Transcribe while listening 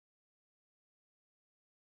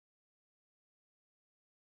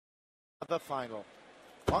the final.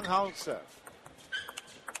 Wang Hao serve.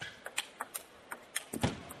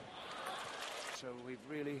 So we've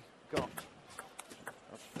really got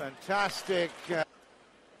a fantastic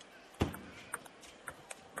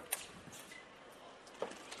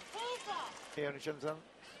here in Shenzhen,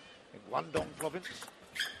 in Guangdong province.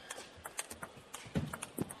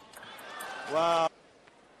 Wow.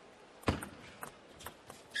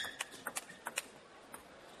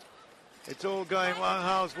 It's all going Wang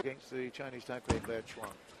Hao's against the Chinese Taipei player Chuan.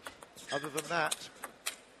 Other than that,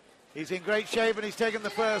 he's in great shape, and he's taken the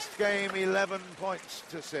first game 11 points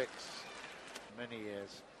to 6. Many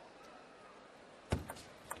years.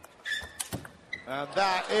 And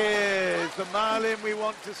that is the Ma Lin we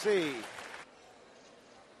want to see.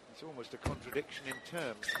 It's almost a contradiction in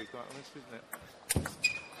terms, to be quite honest, isn't it?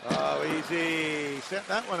 Oh, easy. Set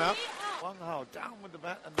that one up. Wang Hao down with the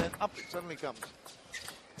bat, and then up it suddenly comes.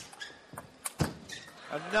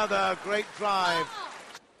 Another great drive.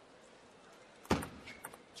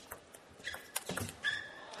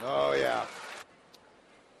 Oh, yeah.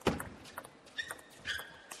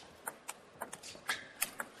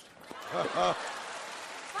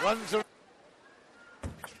 Runs around.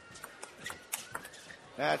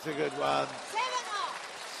 That's a good one.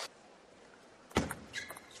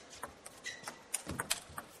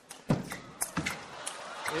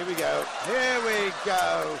 Here we go. Here we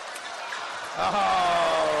go.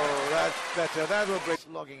 Oh, that's better. That'll bring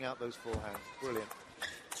logging out those forehands. Brilliant.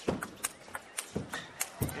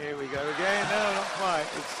 Here we go again. No, not quite.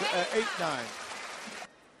 It's 8-9.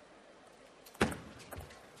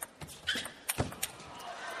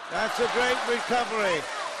 That's a great recovery.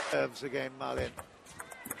 Serves again, Ma Lin.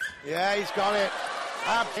 Yeah, he's got it.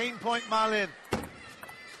 Game point, Ma Lin.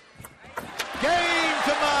 Game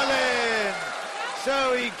to Ma Lin.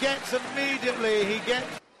 So he gets immediately. He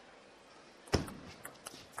gets.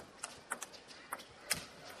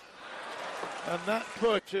 And that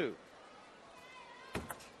put too.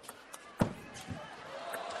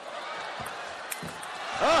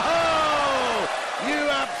 Oh, you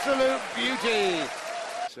absolute beauty.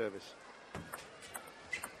 Service.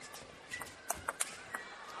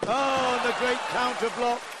 Oh, and the great counter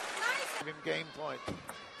block. Give him game point.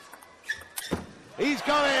 He's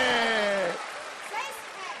got it.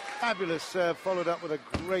 Fabulous serve, followed up with a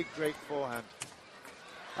great forehand.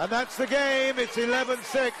 And that's the game. It's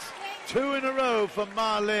 11-6. 2 in a row for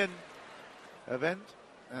Ma Lin event.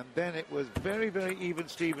 And then it was very even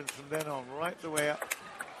Stevens from then on, right the way up.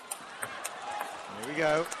 Here we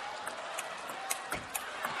go.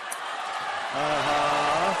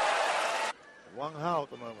 Wang Hao at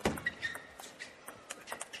the moment.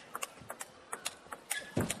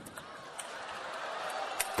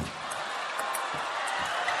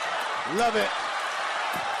 Love it.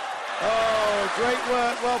 Oh, great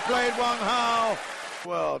work. Well played, Wang Hao.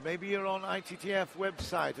 Well, maybe you're on ITTF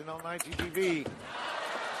website and on ITTV.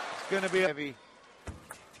 It's going to be a heavy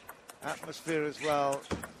atmosphere as well.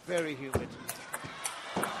 Very humid.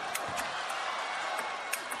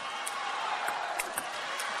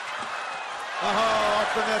 Oh,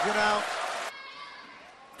 off the net and out.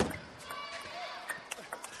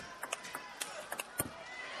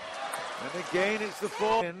 And again, it's the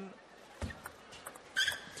four.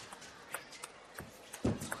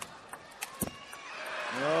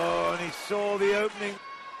 Oh, and he saw the opening.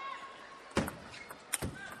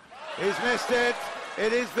 He's missed it.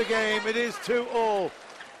 It is the game. It is 2-all.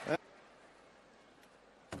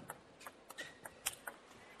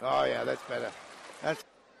 Oh, yeah, that's better. That's.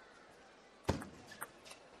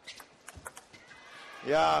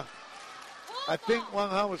 Yeah, I think Wang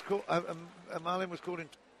Hao was called. Ma Lin was called in.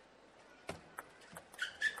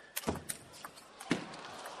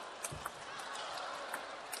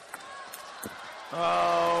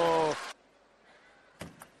 Oh.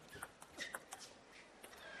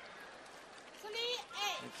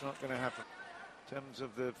 It's not going to happen in terms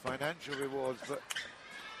of the financial rewards, but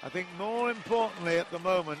I think more importantly at the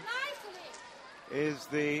moment is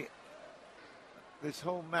this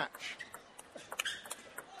whole match.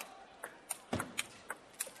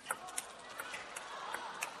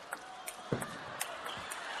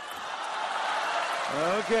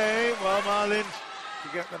 Okay, well, Ma Lin to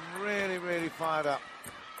get them really fired up.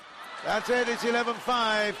 That's it, it's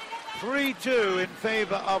 11-5, 3-2 in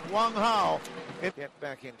favor of Wang Hao. Get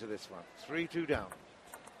back into this one, 3-2 down.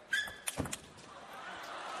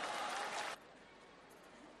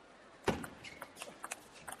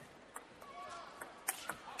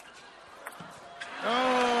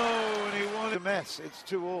 Oh, and he wanted a mess, it's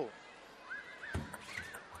 2-all.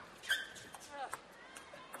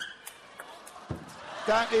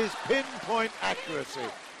 That is pinpoint accuracy.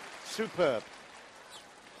 Superb.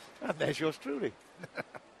 And there's yours truly.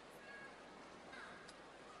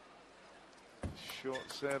 Short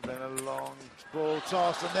serve, then a long ball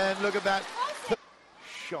toss, and then look at that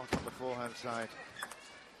shot on the forehand side.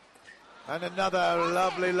 And another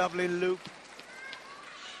lovely, lovely loop.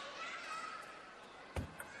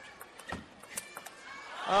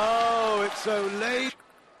 Oh, it's so late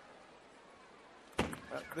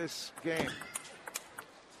at this game.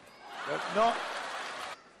 But not.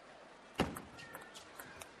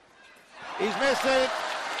 He's missed it.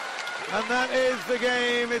 And that is the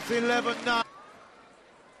game. It's 11-9.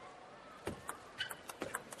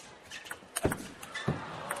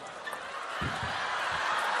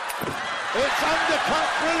 It's undercut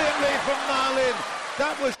brilliantly from Ma Lin.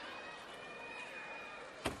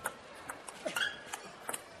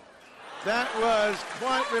 That was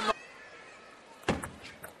quite remarkable.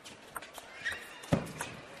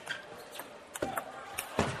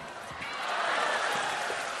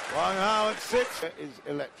 Wang Hao at 6 is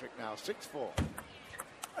electric now, 6-4.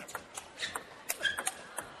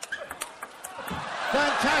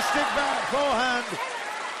 Fantastic back forehand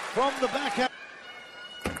from the backhand.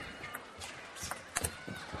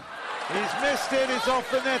 He's missed it, it's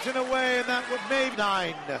off the net and away, and that would make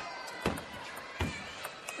 9.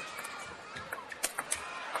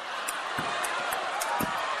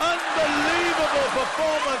 Unbelievable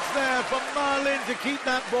performance there from Ma Lin to keep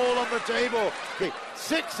that ball on the table.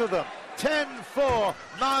 6 of them, 10-4,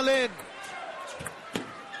 Ma Lin.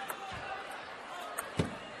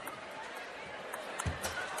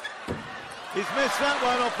 He's missed that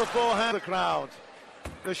one off the forehand. The crowd,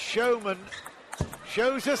 the showman,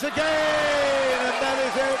 shows us again, and that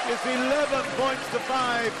is it. It's 11 points to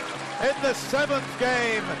 5 in the 7th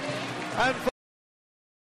game. And